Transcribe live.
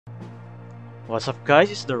What's up guys,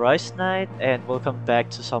 it's the Rice Knight and welcome back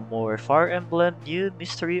to some more Fire Emblem New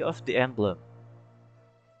Mystery of the Emblem.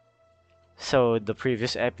 So the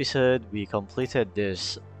previous episode we completed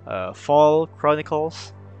this Fall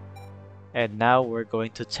Chronicles and now we're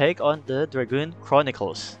going to take on the Dragoon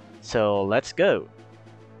Chronicles. So let's go!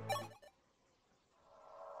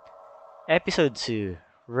 Episode 2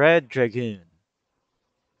 Red Dragoon.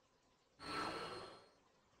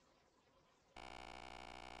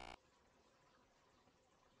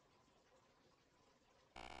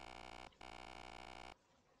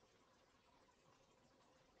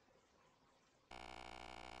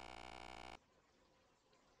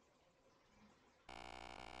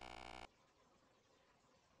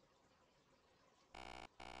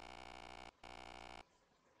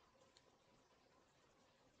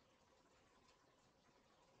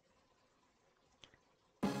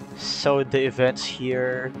 So the events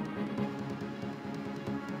here,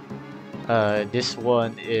 this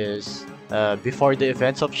one is before the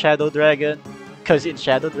events of Shadow Dragon, because in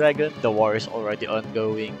Shadow Dragon the war is already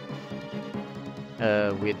ongoing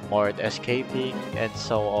with Mord escaping and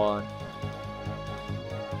so on.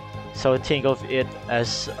 So think of it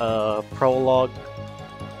as a prologue.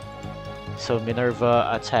 So Minerva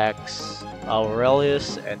attacks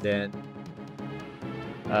Aurelis and then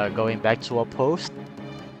going back to a post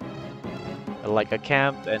like a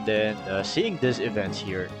camp and then seeing these events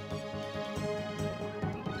here.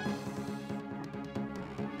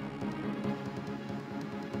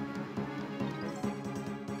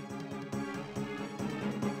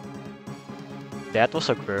 That was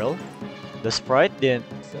a girl. The sprite didn't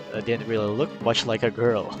really look much like a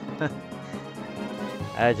girl.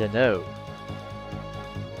 I don't know.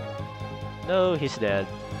 No, he's dead.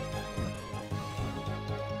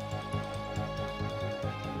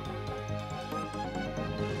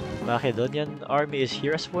 Macedonian army is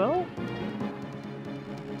here as well?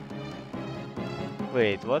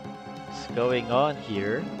 Wait, what's going on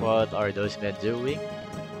here? What are those men doing?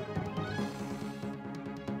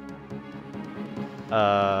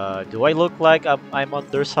 Do I look like I'm on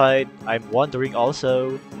their side? I'm wondering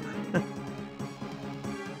also.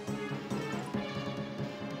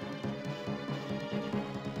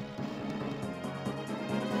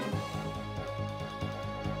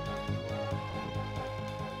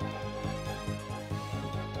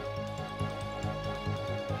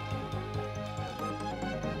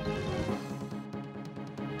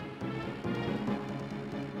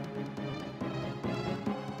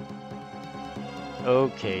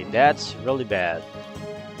 Okay, that's really bad.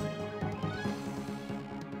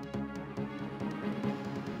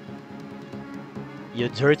 You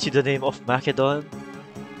dirty the name of Macedon?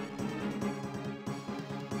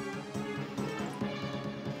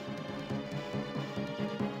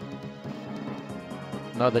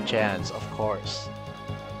 Not a chance, of course.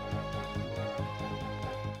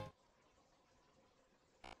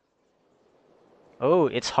 Oh,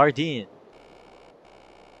 it's Hardin,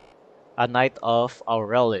 a knight of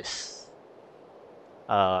Aurelis.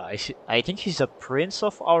 I think he's a prince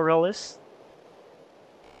of Aurelis.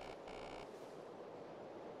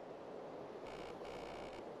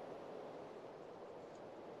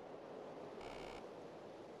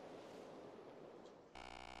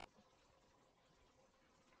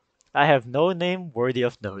 I have no name worthy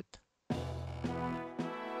of note.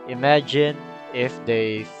 Imagine if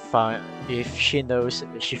they find if she knows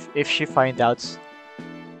if she finds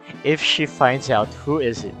out who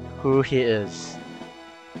he is.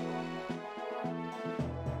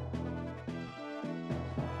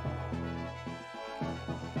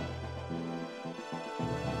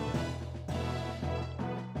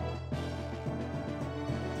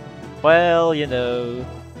 Well, you know,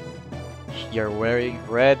 you're wearing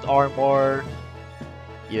red armor,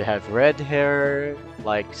 you have red hair,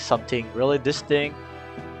 like something really distinct.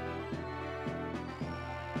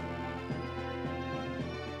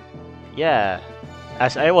 Yeah,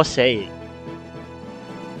 as I was saying.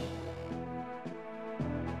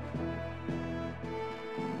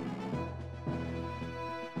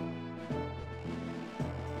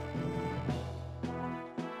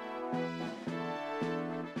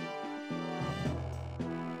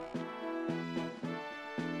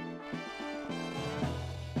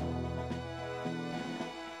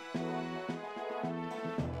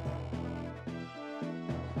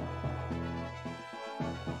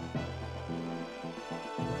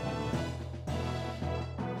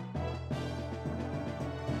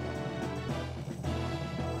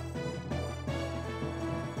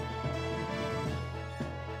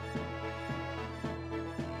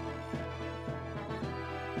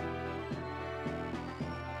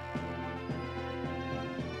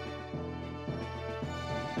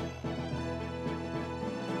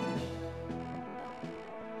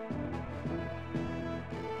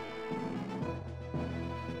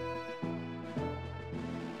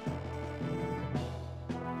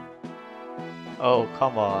 Oh,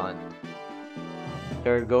 come on.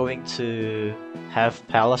 You're going to have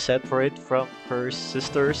Pala separate from her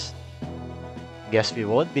sisters? Guess we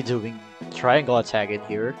won't be doing triangle attack in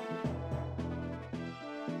here.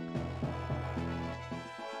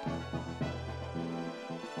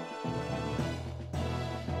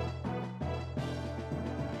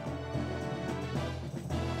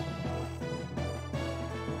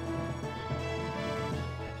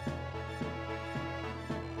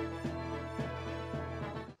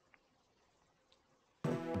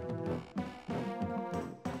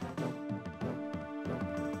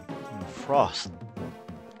 Frost.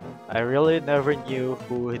 I really never knew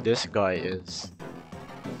who this guy is.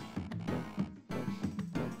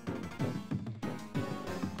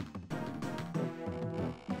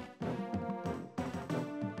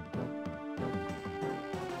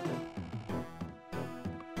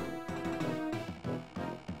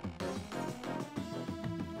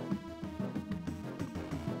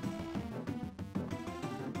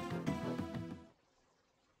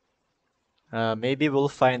 Maybe we'll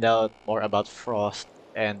find out more about Frost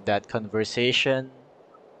and that conversation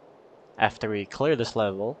after we clear this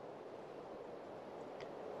level.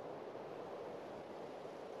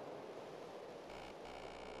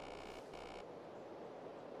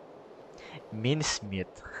 Mincemeat.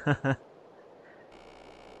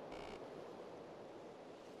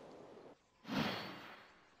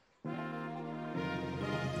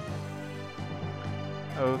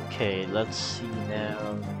 Okay, let's see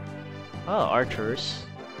now. Oh, archers.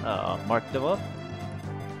 Mark them up.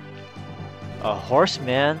 A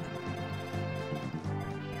horseman.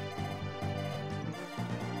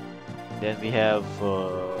 Then we have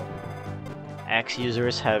axe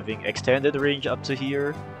users having extended range up to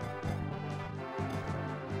here.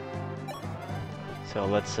 So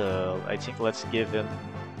let's, I think let's give him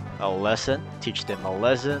a lesson, teach them a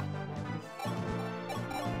lesson.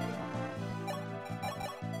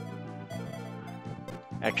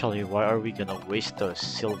 Actually, why are we gonna waste a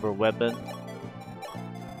silver weapon?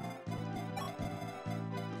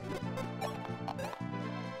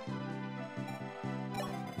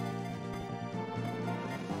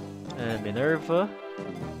 Minerva.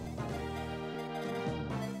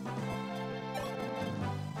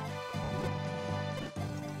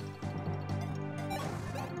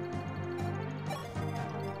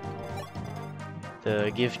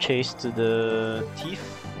 Give chase to the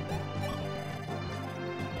thief.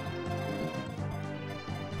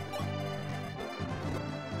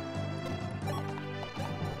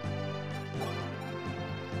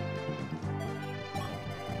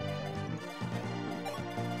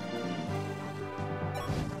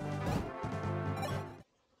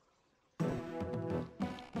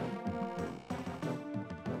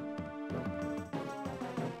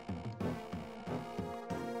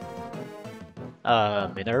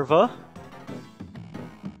 Minerva?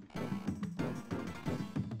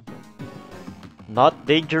 Not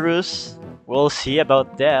dangerous. We'll see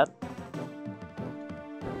about that.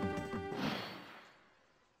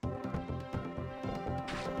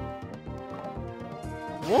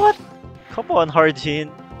 What? Come on,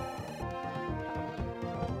 Hardin.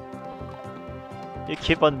 You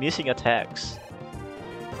keep on missing attacks.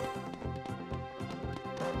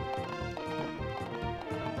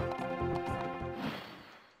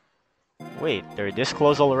 Wait, they're this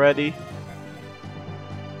close already?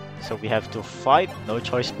 So we have to fight, no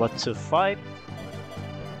choice but to fight.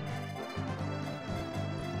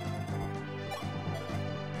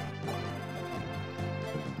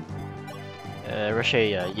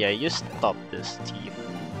 Rashaya, yeah, you stop this thief.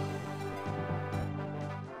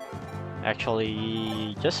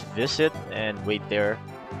 Actually, just visit and wait there.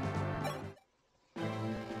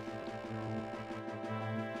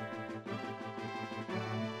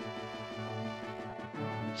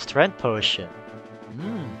 Strength potion.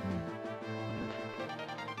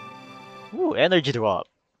 Ooh, energy drop.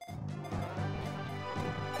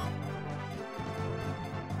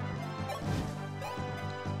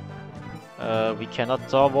 We cannot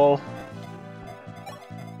double.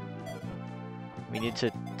 We need to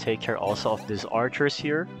take care also of these archers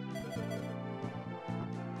here.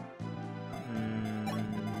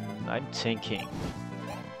 I'm thinking.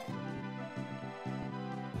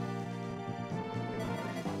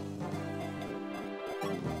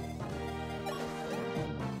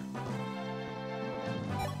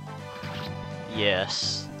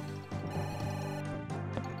 Yes.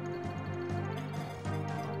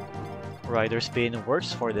 Rider's Bane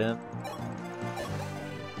works for them.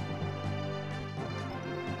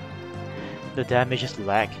 The damage is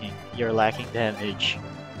lacking. You're lacking damage.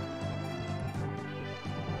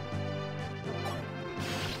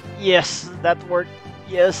 Yes, that worked.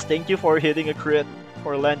 Yes, thank you for hitting a crit,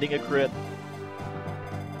 for landing a crit.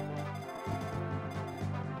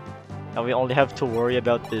 Now we only have to worry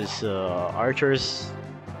about these archers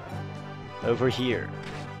over here.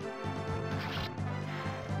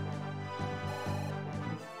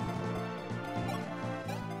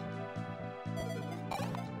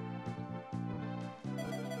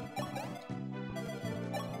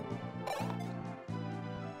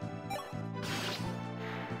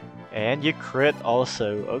 And you crit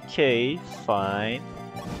also. Okay, fine.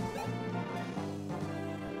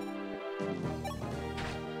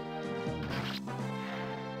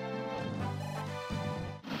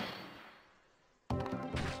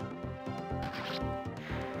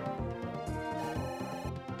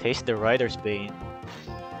 Taste the Rider's Bane.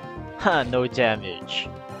 Ha, no damage.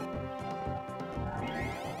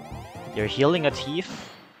 You're healing a thief?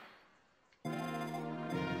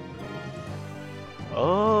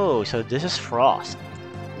 Oh, so this is Frost.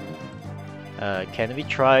 Can we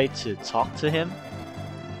try to talk to him?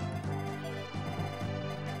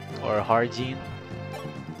 Or Hardine?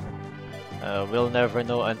 We'll never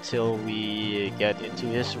know until we get into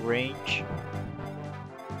his range.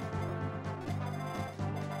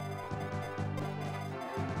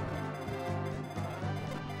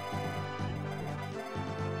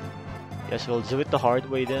 Guess we'll do it the hard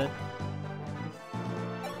way then.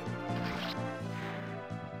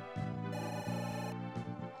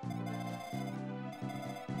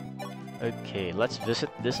 Okay, let's visit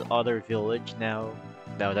this other village now.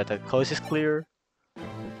 Now that the coast is clear.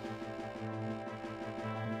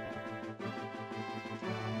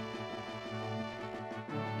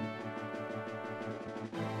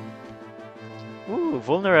 Ooh,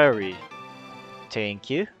 vulnerary. Thank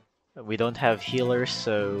you. We don't have healers,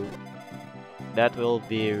 so that will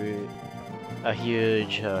be a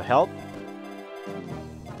huge help.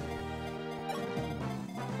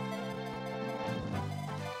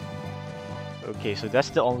 Okay, so that's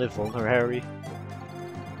the only vulnerary.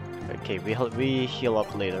 Okay, we heal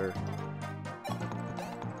up later.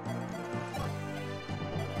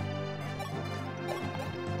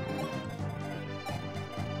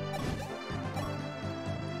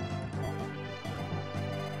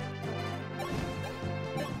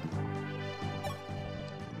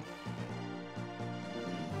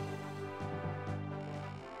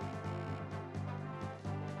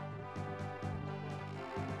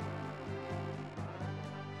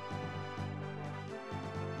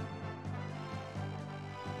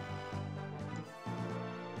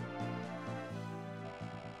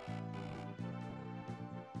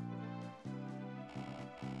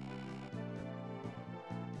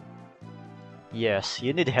 Yes,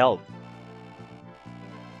 you need help.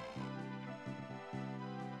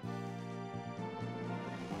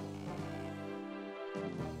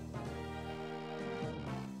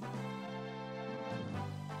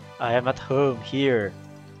 I am at home here.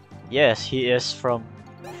 Yes, he is from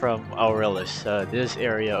Aurelis, this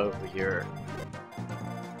area over here.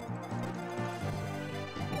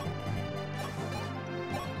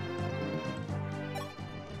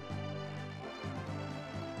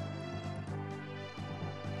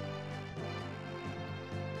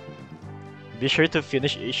 Be sure to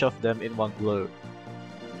finish each of them in one blow.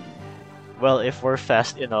 Well, if we're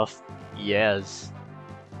fast enough, yes.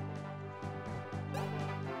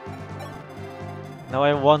 Now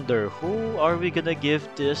I wonder, who are we gonna give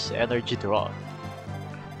this energy drop?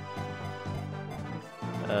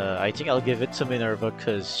 I think I'll give it to Minerva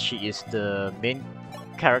because she is the main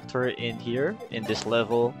character in here, in this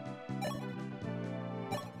level.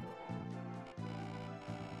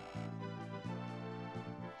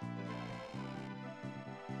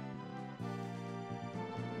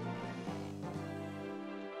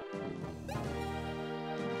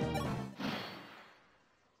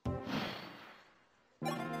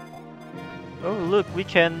 Oh look, we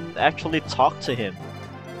can actually talk to him.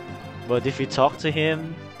 But if we talk to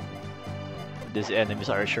him, these enemies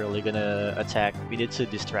are surely gonna attack. We need to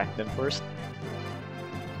distract them first.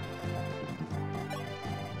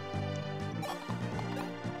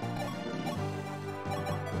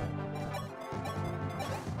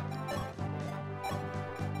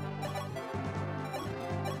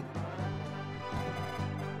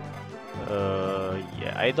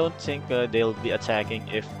 Yeah, I don't think they'll be attacking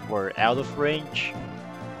if we're out of range.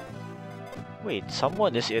 Wait,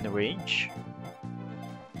 someone is in range?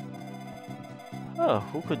 Oh,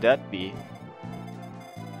 who could that be?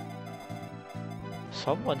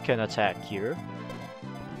 Someone can attack here.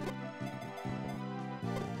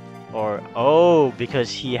 Or, oh, because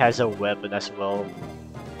he has a weapon as well.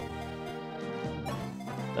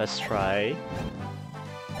 Let's try.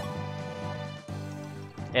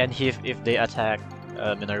 And if they attack,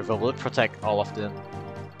 Minerva will protect all of them.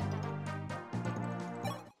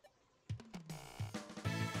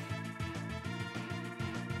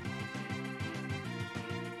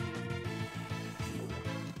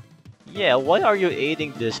 Yeah, why are you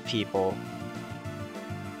aiding these people?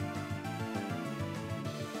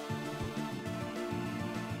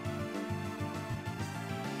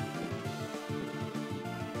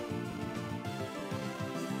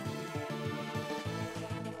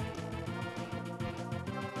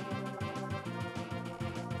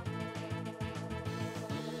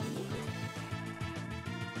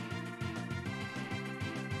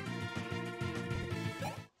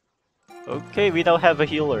 Okay, we don't have a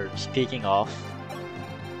healer, speaking of.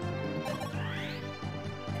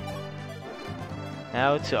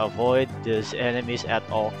 Now to avoid these enemies at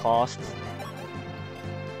all costs.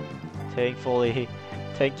 Thankfully,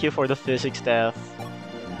 thank you for the physics staff.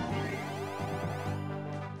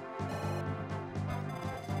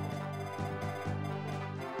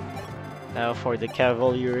 Now for the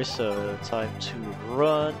cavaliers, time to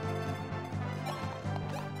run.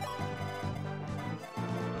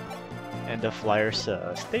 And the flyers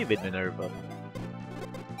stay with Minerva.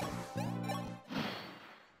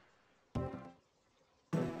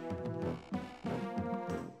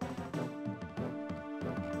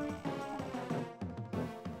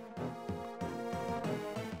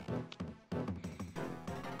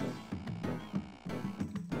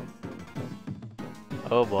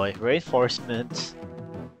 Oh boy, reinforcements.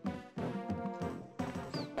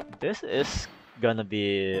 This is gonna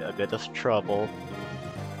be a bit of trouble.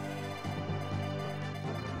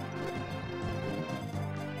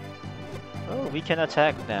 Oh, we can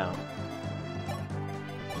attack now.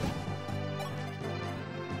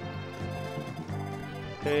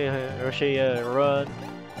 Okay, Roshia, run.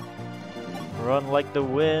 Run like the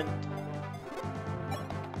wind.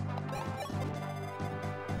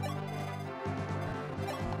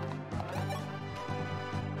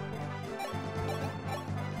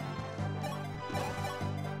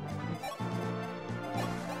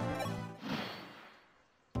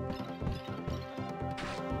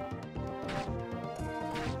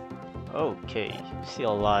 Okay,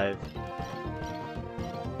 still alive.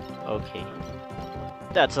 Okay.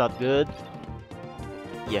 That's not good.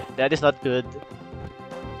 Yeah, that is not good.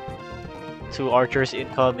 2 archers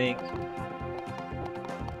incoming.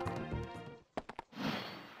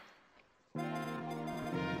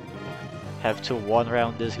 Have to one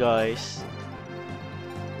round these guys.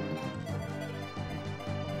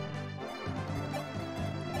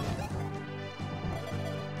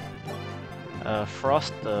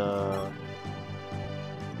 Frost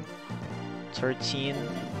 13.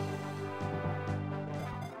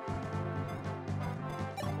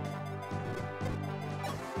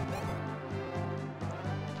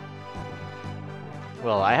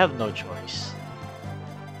 Well, I have no choice.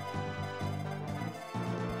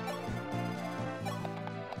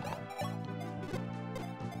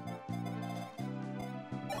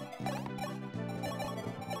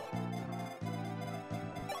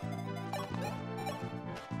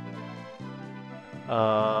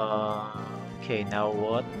 Okay, now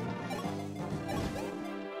what?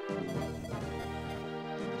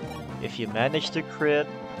 If you manage to crit,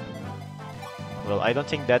 well, I don't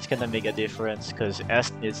think that's gonna make a difference because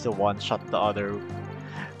S needs to one-shot the other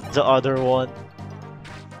one.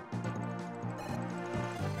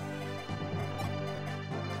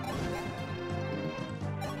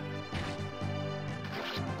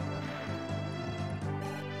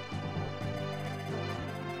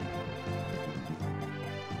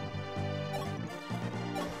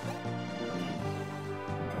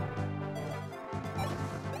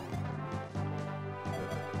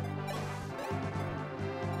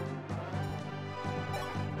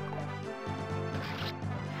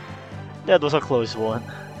 That was a close one.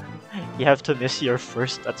 You have to miss your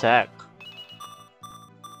first attack.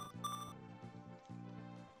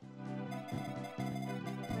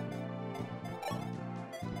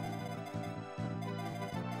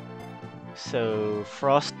 So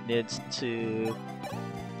Frost needs to...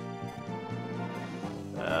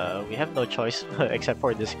 we have no choice except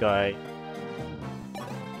for this guy.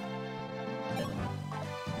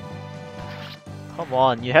 Come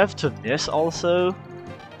on, you have to miss also?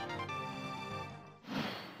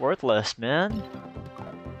 Worthless, man.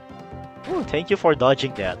 Ooh, thank you for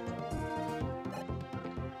dodging that.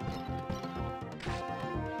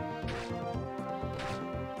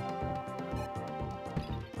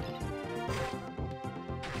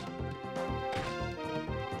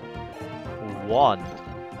 One.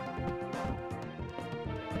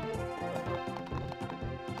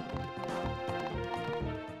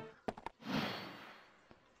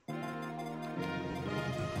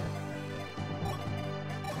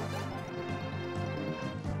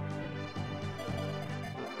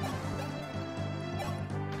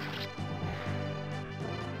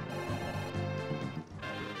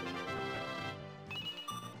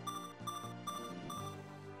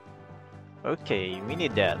 Okay, we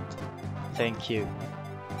need that. Thank you.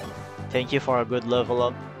 Thank you for a good level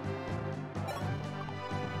up.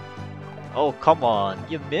 Oh, come on.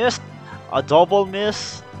 You missed? A double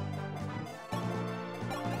miss?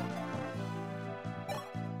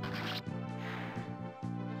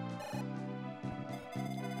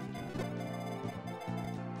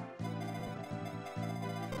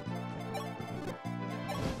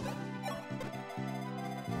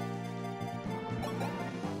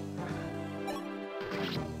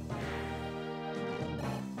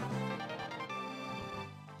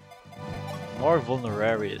 More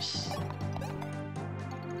vulneraries.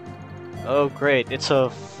 Oh great, it's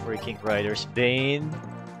a freaking Rider's Bane.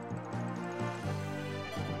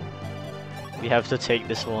 We have to take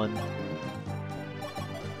this one.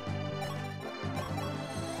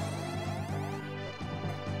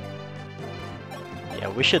 Yeah,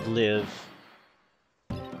 we should live.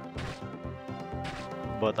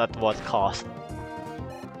 But at what cost?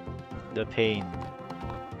 The pain.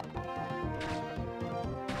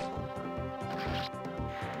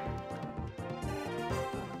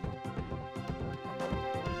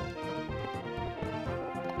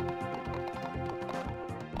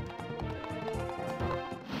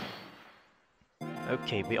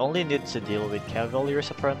 Okay, we only need to deal with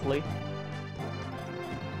Cavaliers apparently.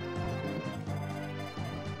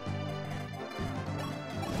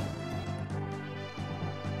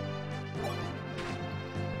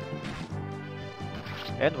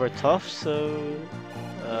 And we're tough, so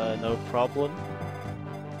no problem.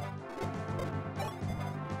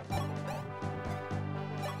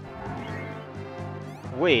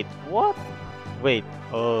 Wait, what? Wait,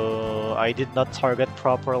 I did not target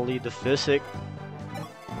properly the physic.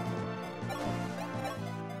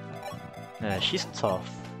 She's tough.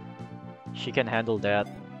 She can handle that.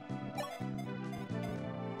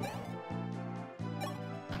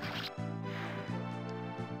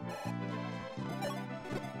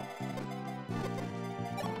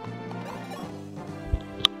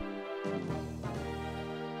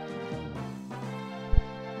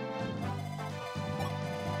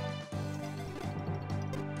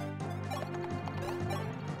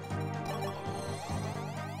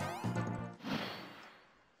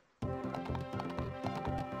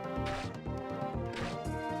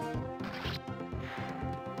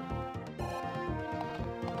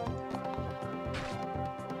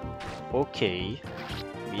 Okay,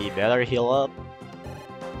 we better heal up.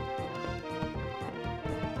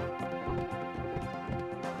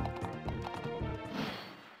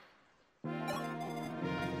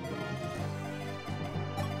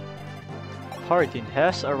 Hardin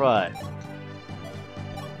has arrived.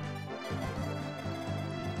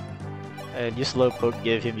 And you slowpoke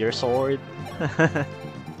give him your sword.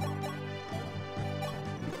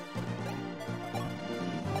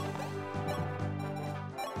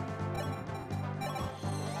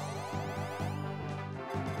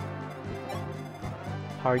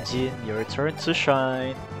 Hardin, your turn to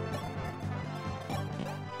shine.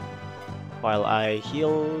 While I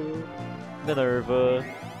heal Minerva.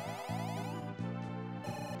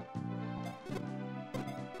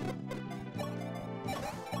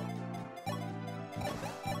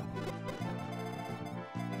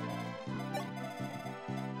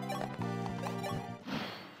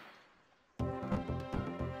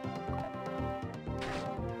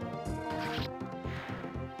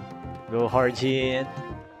 Go Hardin.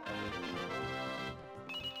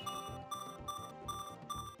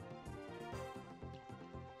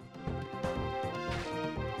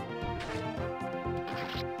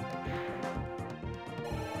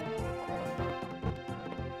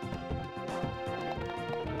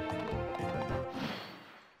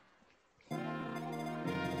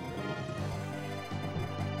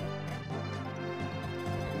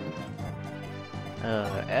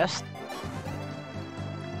 S.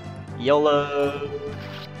 Yellow.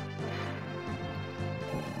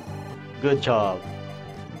 Good job.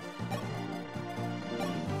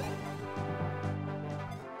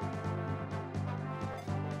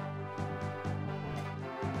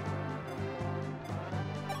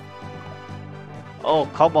 Oh,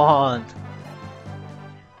 come on.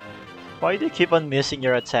 Why do you keep on missing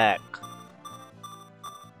your attack?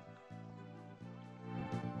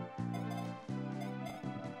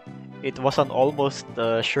 It was an almost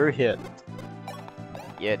sure hit.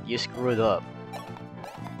 Yet you screwed up.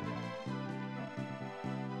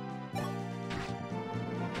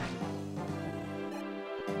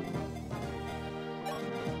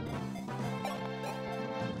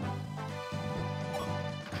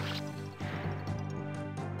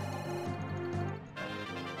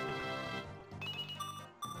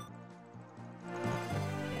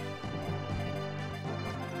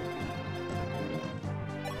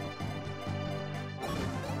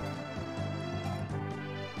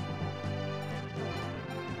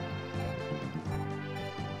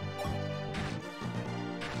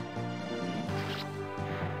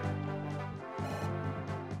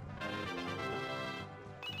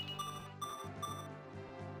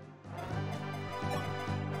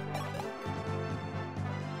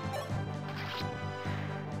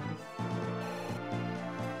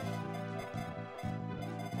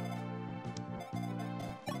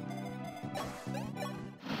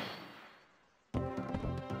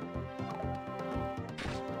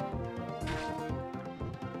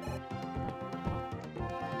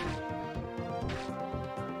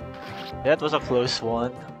 That was a close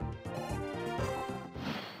one.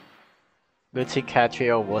 Good thing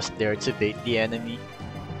Catria was there to bait the enemy.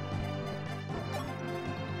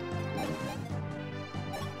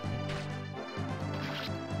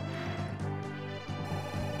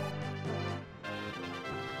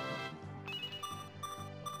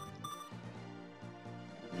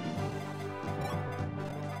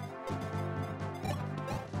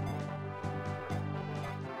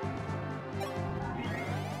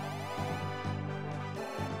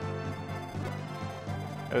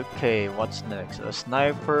 Okay, what's next? A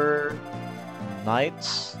sniper,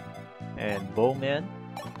 knights, and bowman.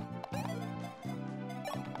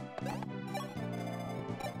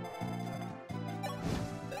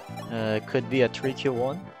 Could be a tricky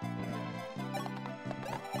one.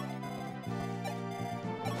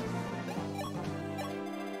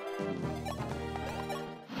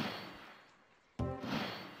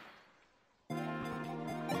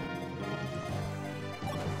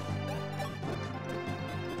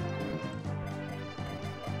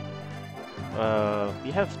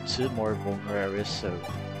 We have 2 more vulneraries, so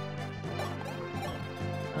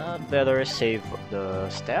better save the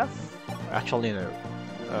staff. Actually, no.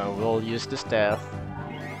 We'll use the staff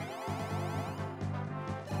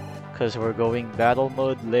because we're going battle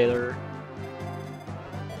mode later.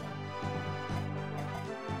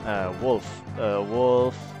 Wolf.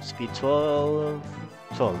 Wolf, speed 12.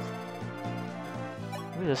 12.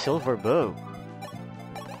 With a silver bow.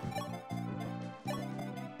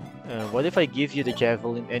 What if I give you the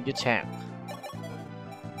javelin and you tank?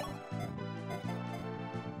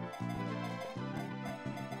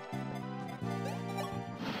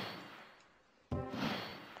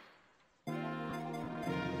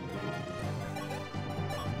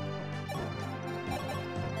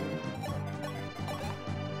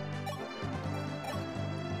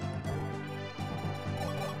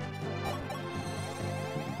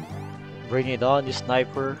 Bring it on, you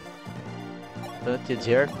sniper. Don't you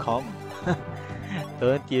dare come.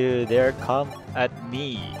 Don't you dare come at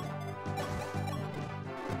me.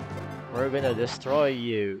 We're gonna destroy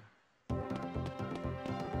you.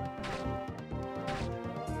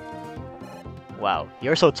 Wow,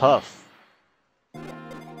 you're so tough.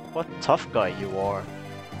 What tough guy you are.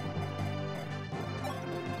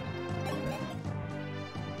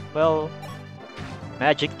 Well,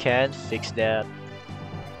 magic can fix that.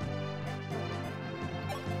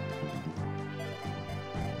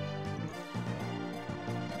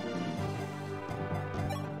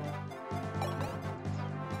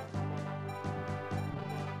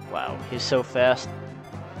 Wow, he's so fast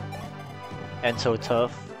and so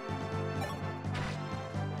tough.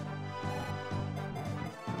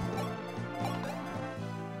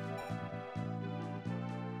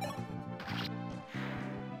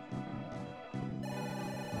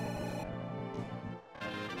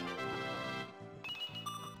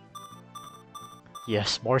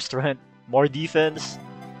 Yes, more strength, more defense.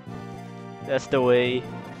 That's the way.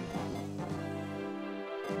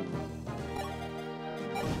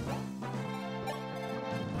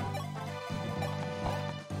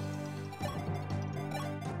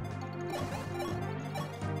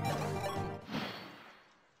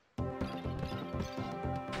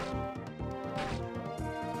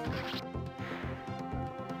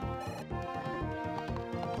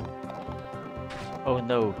 Oh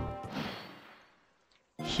no.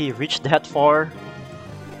 He reached that far?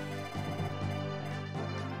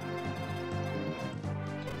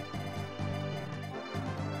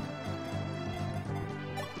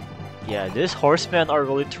 Yeah, these horsemen are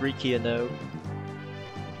really tricky, you know.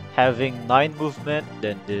 Having 9 movement,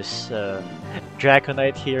 then this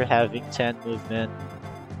Draconite here having 10 movement.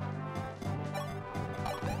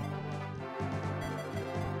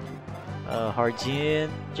 Hardin,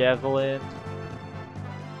 Javelin.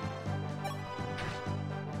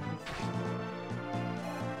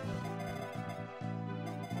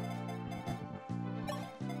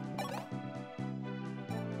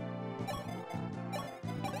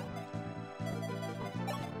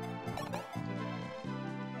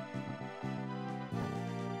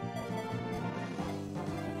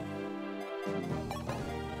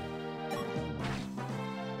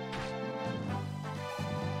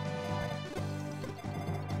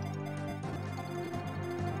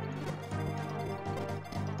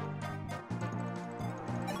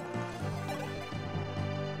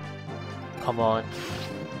 Come on.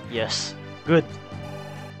 Yes. Good.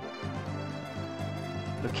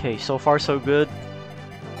 Okay, so far so good.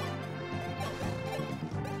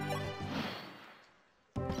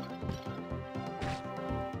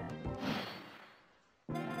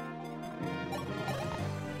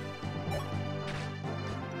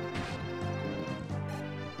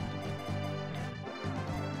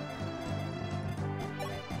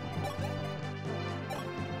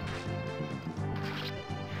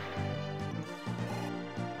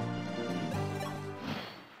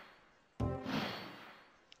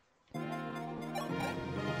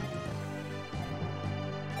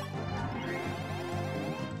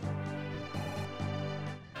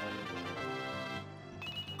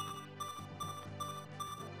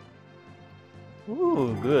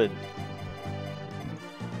 Ooh, good.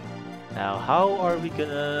 Now, how are we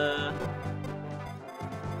gonna...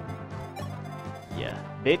 Yeah,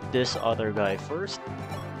 bait this other guy first.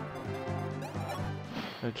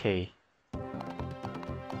 Okay.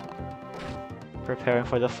 Preparing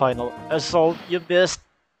for the final assault. You missed!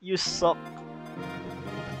 You suck!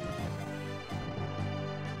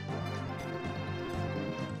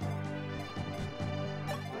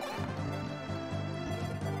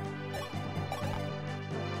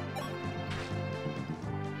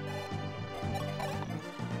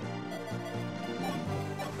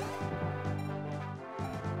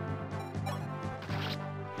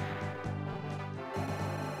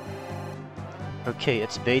 Okay,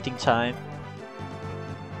 it's baiting time.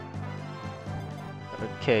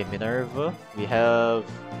 Okay, Minerva, we have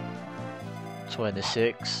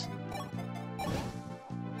 26.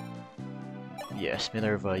 Yes,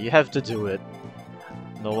 Minerva, you have to do it.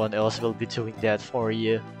 No one else will be doing that for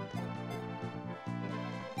you.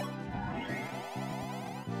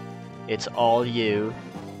 It's all you.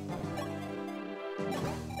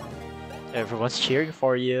 Everyone's cheering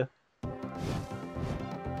for you.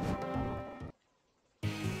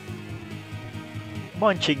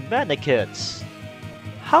 Munching mannequins!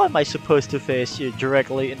 How am I supposed to face you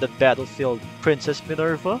directly in the battlefield, Princess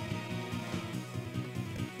Minerva?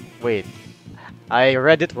 Wait, I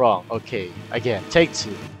read it wrong. Okay, again, take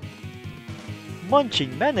two.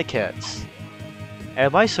 Munching mannequins!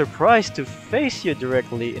 Am I surprised to face you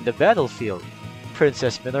directly in the battlefield,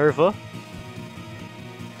 Princess Minerva?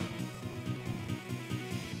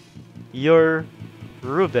 You're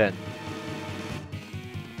Ruben.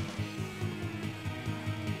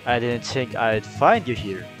 I didn't think I'd find you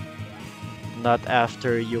here. Not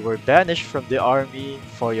after you were banished from the army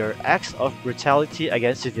for your acts of brutality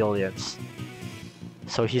against civilians.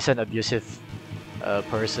 So he's an abusive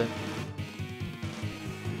person.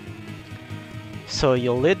 So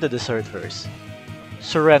you'll lead the deserters.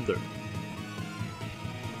 Surrender.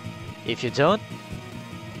 If you don't,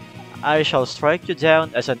 I shall strike you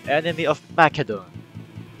down as an enemy of Macedon.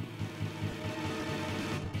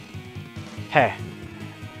 Heh.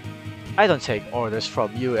 I don't take orders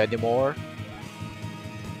from you anymore.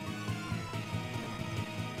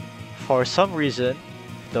 For some reason,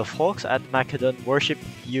 the folks at Macedon worship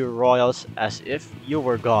you royals as if you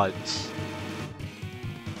were gods.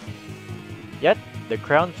 Yet, the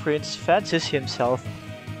crown prince fancies himself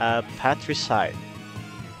a patricide.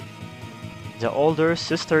 The older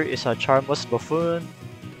sister is a charmless buffoon,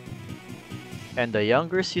 and the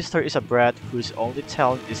younger sister is a brat whose only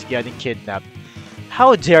talent is getting kidnapped.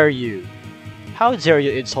 How dare you! How dare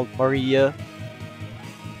you insult Maria?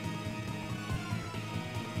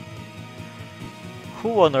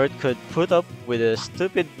 Who on earth could put up with a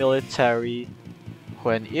stupid military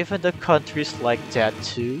when even the country's like that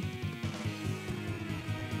too?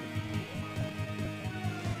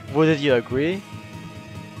 Wouldn't you agree?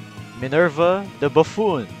 Minerva the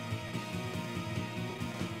buffoon!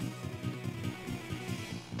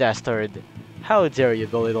 Dastard, how dare you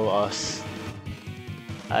belittle us?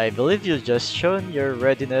 I believe you've just shown your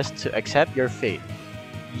readiness to accept your fate.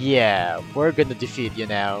 Yeah, we're gonna defeat you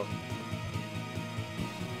now.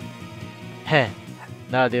 Heh,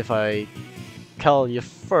 not if I kill you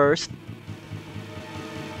first.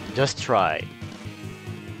 Just try.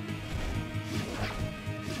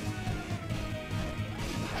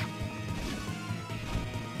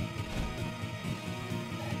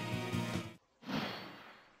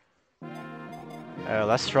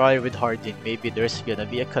 Let's try with Hardin. Maybe there's gonna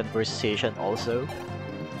be a conversation also.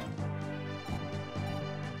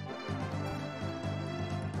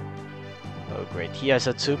 Oh great, he has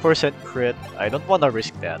a 2% crit. I don't wanna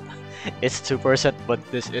risk that. It's 2%, but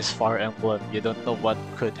this is Fire Emblem. You don't know what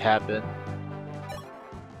could happen.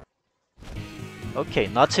 Okay,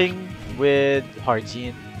 nothing with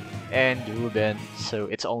Hardin and Ruben, so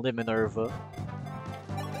it's only Minerva.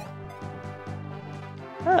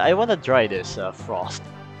 I wanna try this Frost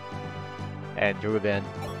and Ruben.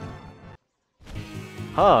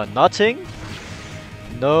 Huh, nothing?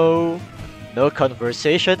 No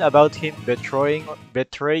conversation about him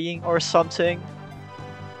betraying or something?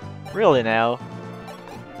 Really now?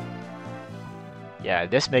 Yeah,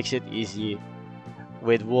 this makes it easy.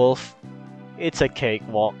 With Wolf, it's a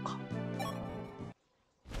cakewalk.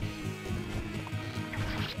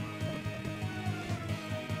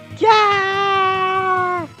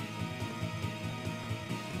 Yeah!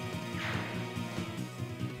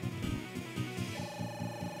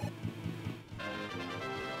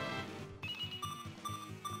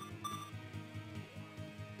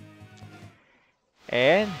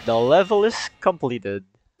 And the level is completed.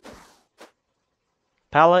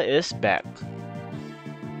 Pala is back.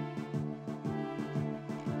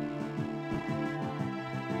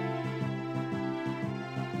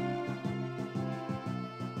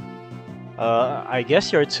 I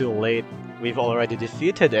guess you're too late. We've already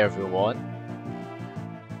defeated everyone.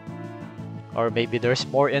 Or maybe there's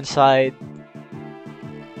more inside.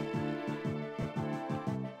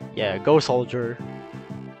 Yeah, go soldier.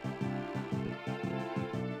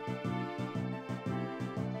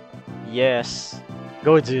 Yes,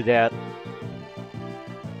 go do that.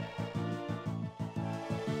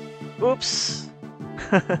 Oops!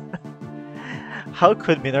 How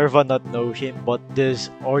could Minerva not know him, but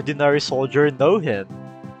this ordinary soldier know him?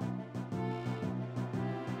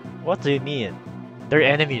 What do you mean? They're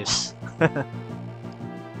enemies.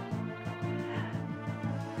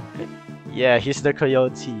 Yeah, he's the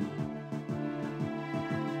coyote.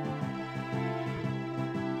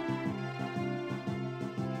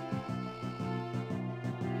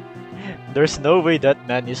 There's no way that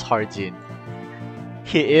man is Hardin.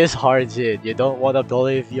 He is Hardin. You don't want to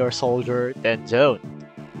believe your soldier, then don't.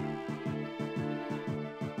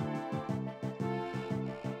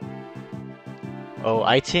 Oh,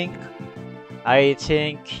 I think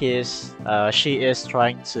she is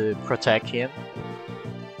trying to protect him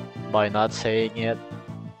by not saying it.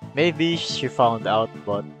 Maybe she found out,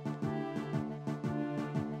 but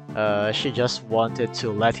she just wanted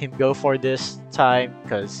to let him go for this time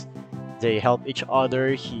because they help each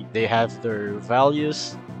other. They have their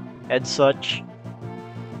values and such.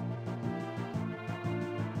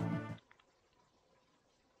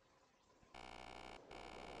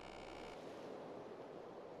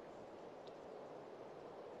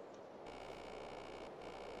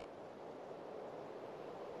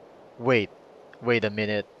 Wait, wait a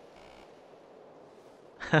minute.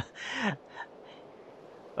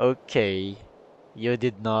 Okay, you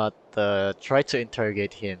did not try to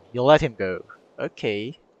interrogate him. You let him go.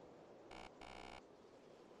 Okay.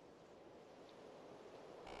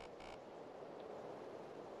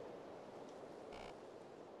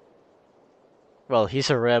 Well, he's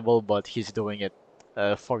a rebel, but he's doing it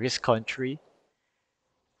for his country.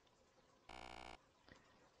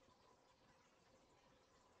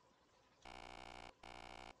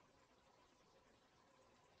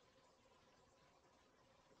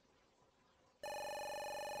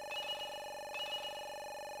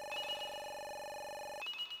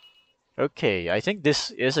 Okay, I think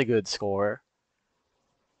this is a good score.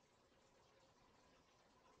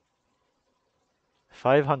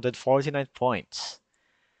 549 points.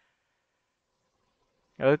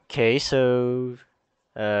 Okay, so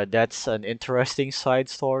that's an interesting side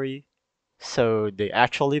story. So they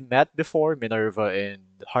actually met before, Minerva and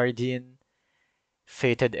Hardin,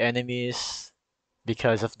 fated enemies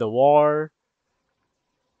because of the war.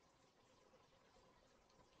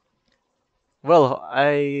 Well,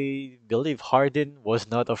 I believe Hardin was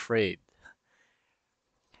not afraid.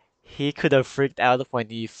 He could have freaked out when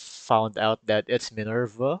he found out that it's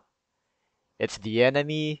Minerva, it's the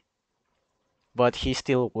enemy, but he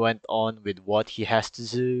still went on with what he has to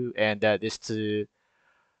do, and that is to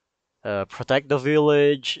protect the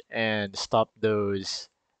village and stop those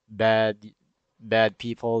bad bad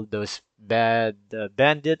people, those bad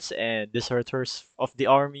bandits and deserters of the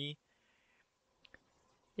army.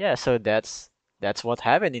 Yeah, so that's what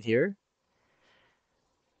happened in here.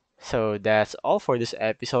 So that's all for this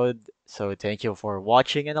episode. So thank you for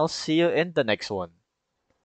watching, and I'll see you in the next one.